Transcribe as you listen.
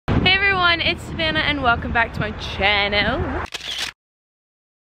everyone, it's Savannah and welcome back to my channel.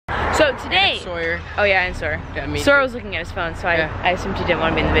 So today, and Sawyer. Oh yeah, and Sawyer. Yeah, me Sawyer too. was looking at his phone, so I assumed he didn't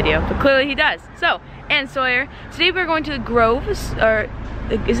want to be in the video, but clearly he does. So, and Sawyer, today we're going to the Grove, or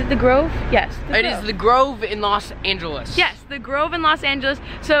is it the Grove? Yes. It is the Grove in Los Angeles. Yes, the Grove in Los Angeles.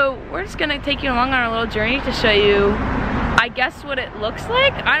 So we're just gonna take you along on our little journey to show you, I guess, what it looks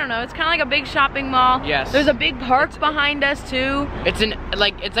like. I don't know. It's kind of like a big shopping mall. Yes. There's a big park behind us too. It's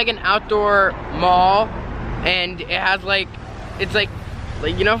like an outdoor mall, and it has it's like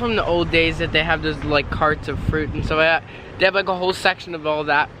you know from the old days that they have those like carts of fruit and stuff like that. They have like a whole section of all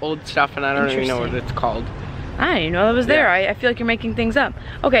that old stuff, and I don't even know what it's called. I didn't even know it was there. I feel like you're making things up.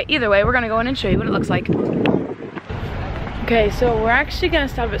 Okay, either way, we're gonna go in and show you what it looks like. Okay, so we're actually gonna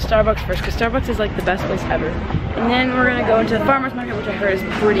stop at Starbucks first, because Starbucks is like the best place ever. And then we're gonna go into the farmer's market, which I heard is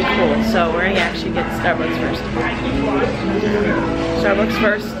pretty cool. So we're gonna actually get Starbucks first. Starbucks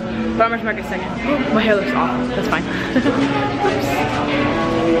first, farmer's market second. Oh, my hair looks awful, that's fine.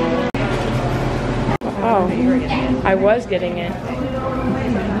 Oh, I was getting it.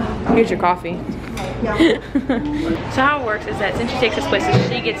 Here's your coffee. So how it works is that since she takes us places,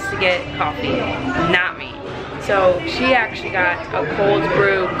 she gets to get coffee, not me. So she actually got a cold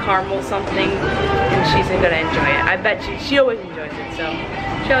brew caramel something, and she's gonna enjoy it. I bet she always enjoys it, so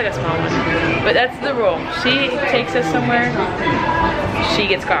she got like a small one. But that's the rule. She takes us somewhere, she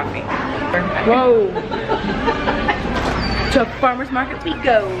gets coffee. Whoa. To farmer's market we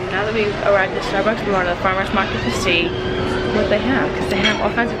go. Now that we've arrived at Starbucks, we're going to the farmer's market to see what they have, because they have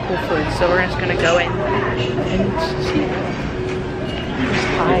all kinds of cool food. So we're just gonna go in and see. There's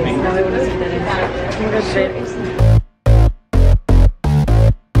pies. Now they want to see that in. We're gonna sit.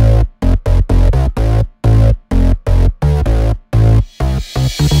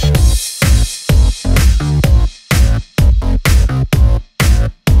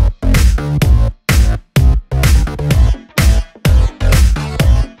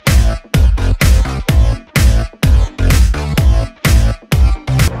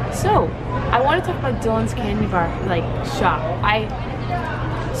 Dylan's candy bar shop.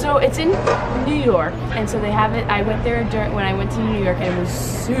 So it's in New York, and so they have it. I went there when I went to New York, and it was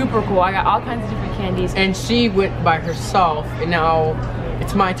super cool. I got all kinds of different candies. And she went by herself, and now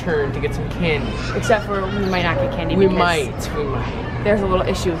it's my turn to get some candy. Except for we might not get candy. We might. There's a little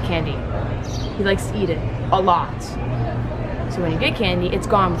issue with candy. He likes to eat it a lot. So when you get candy, it's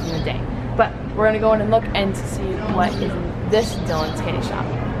gone within the day. But we're gonna go in and look and see what is in this Dylan's candy shop.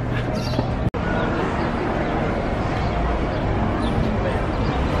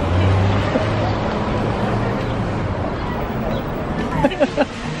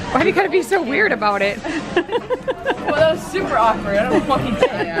 Why do you gotta be so weird about it? Well, that was super awkward. I don't know what he did.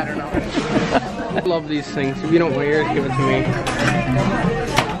 Yeah, I don't know. I love these things. If you don't want yours, give it to me.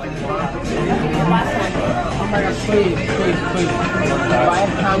 Oh my god, please. By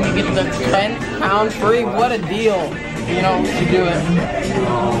the time you get the 10 pound free, what a deal. You know, you do it.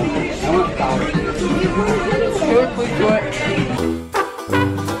 Please do it.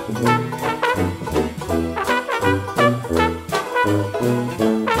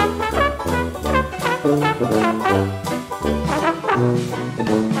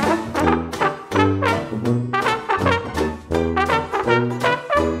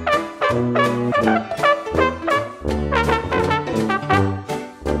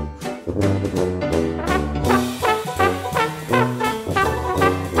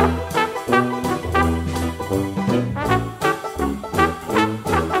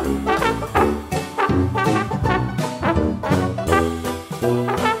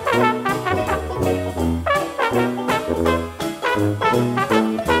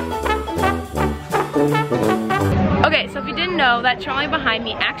 That trolley behind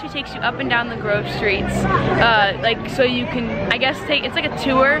me actually takes you up and down the Grove streets, so you can, I guess, it's like a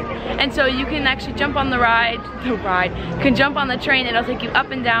tour, and so you can actually jump on you can jump on the train, and it'll take you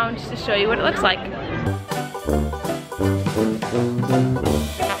up and down just to show you what it looks like.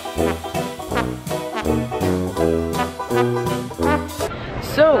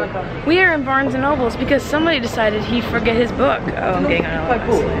 So, we are in Barnes & Noble's because somebody decided he forgot his book. Oh, I'm getting on a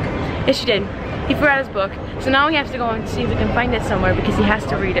little. Yes, she did. He forgot his book, so now we have to go and see if we can find it somewhere, because he has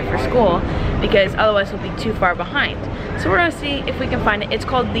to read it for school, because otherwise he'll be too far behind. So we're gonna see if we can find it. It's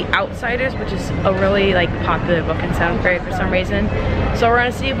called The Outsiders, which is a really popular book in 7th grade for some reason. So we're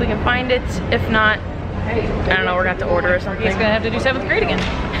gonna see if we can find it. If not, I don't know, we're gonna have to order or something. He's gonna have to do 7th grade again.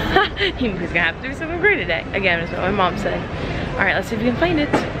 He's gonna have to do 7th grade today. Again, is what my mom said. Alright, let's see if we can find it.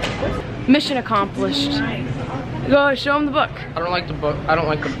 Mission accomplished. Go show him the book. I don't like the book. I don't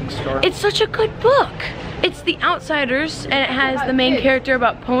like the bookstore. It's such a good book. It's The Outsiders, and it has the main character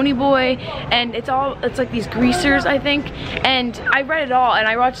about Pony Boy, and it's like these greasers, I think. And I read it all, and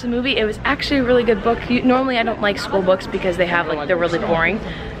I watched the movie. It was actually a really good book. Normally I don't like school books because they have like, they're really boring.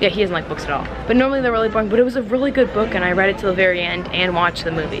 Yeah, he doesn't like books at all. But normally they're really boring, but it was a really good book, and I read it till the very end and watched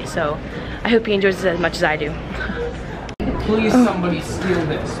the movie. So I hope he enjoys it as much as I do. Please, somebody steal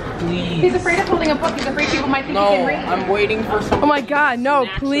this, please. He's afraid of holding a book. He's afraid people might think he can read. No, I'm waiting for someone. Oh my God, no,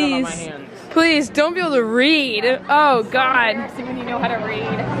 please. Please, don't be able to read. Oh God. Embarrassing when you know how to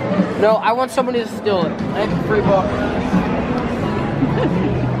read. No, I want somebody to steal it. I have a free book.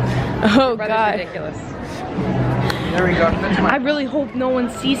 Oh God. Ridiculous. There we go. I really hope no one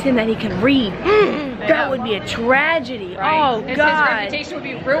sees him that he can read. That would be a tragedy. Right. Oh His God. reputation would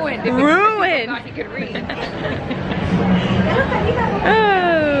be ruined if Ruined. thought he could read.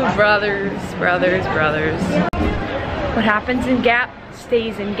 Oh, brothers. What happens in Gap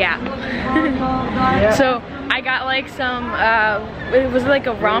stays in Gap. So I got like some, it was like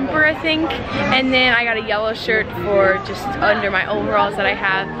a romper, I think, and then I got a yellow shirt for just under my overalls that I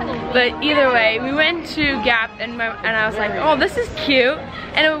have. But either way, we went to Gap, and I was like, oh, this is cute.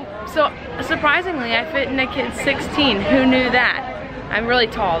 And so surprisingly, I fit in a kid 16. Who knew that? I'm really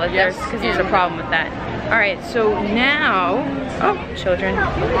tall, because there's a problem with that. All right, so now, oh, children,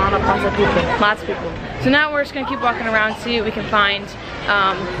 lots of people. So now we're just gonna keep walking around, see what we can find.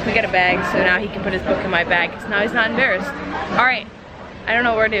 We got a bag, so now he can put his book in my bag, because now he's not embarrassed. All right, I don't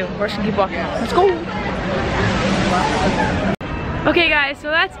know what to do. We're just gonna keep walking. Let's go. Okay guys, so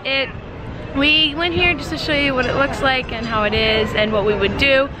that's it. We went here just to show you what it looks like and how it is and what we would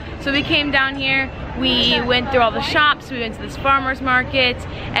do. So we came down here, we went through all the shops, we went to this farmer's market,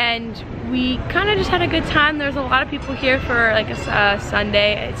 and we kind of just had a good time. There's a lot of people here for like a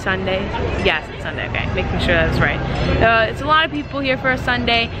Sunday. It's Sunday? Yes, it's Sunday, okay, making sure that's right. It's a lot of people here for a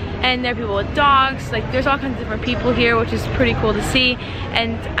Sunday, and there are people with dogs. Like, there's all kinds of different people here, which is pretty cool to see.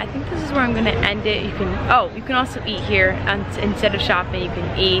 And I think this is where I'm gonna end it. You can also eat here. Instead of shopping, you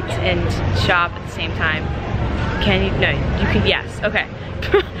can eat and shop at the same time. Can you? No, you can, yes, okay. I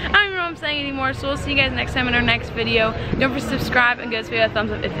don't even know what I'm saying anymore, so we'll see you guys next time in our next video. Don't forget to subscribe and give this video a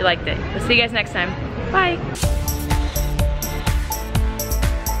thumbs up if you liked it. We'll see you guys next time. Bye.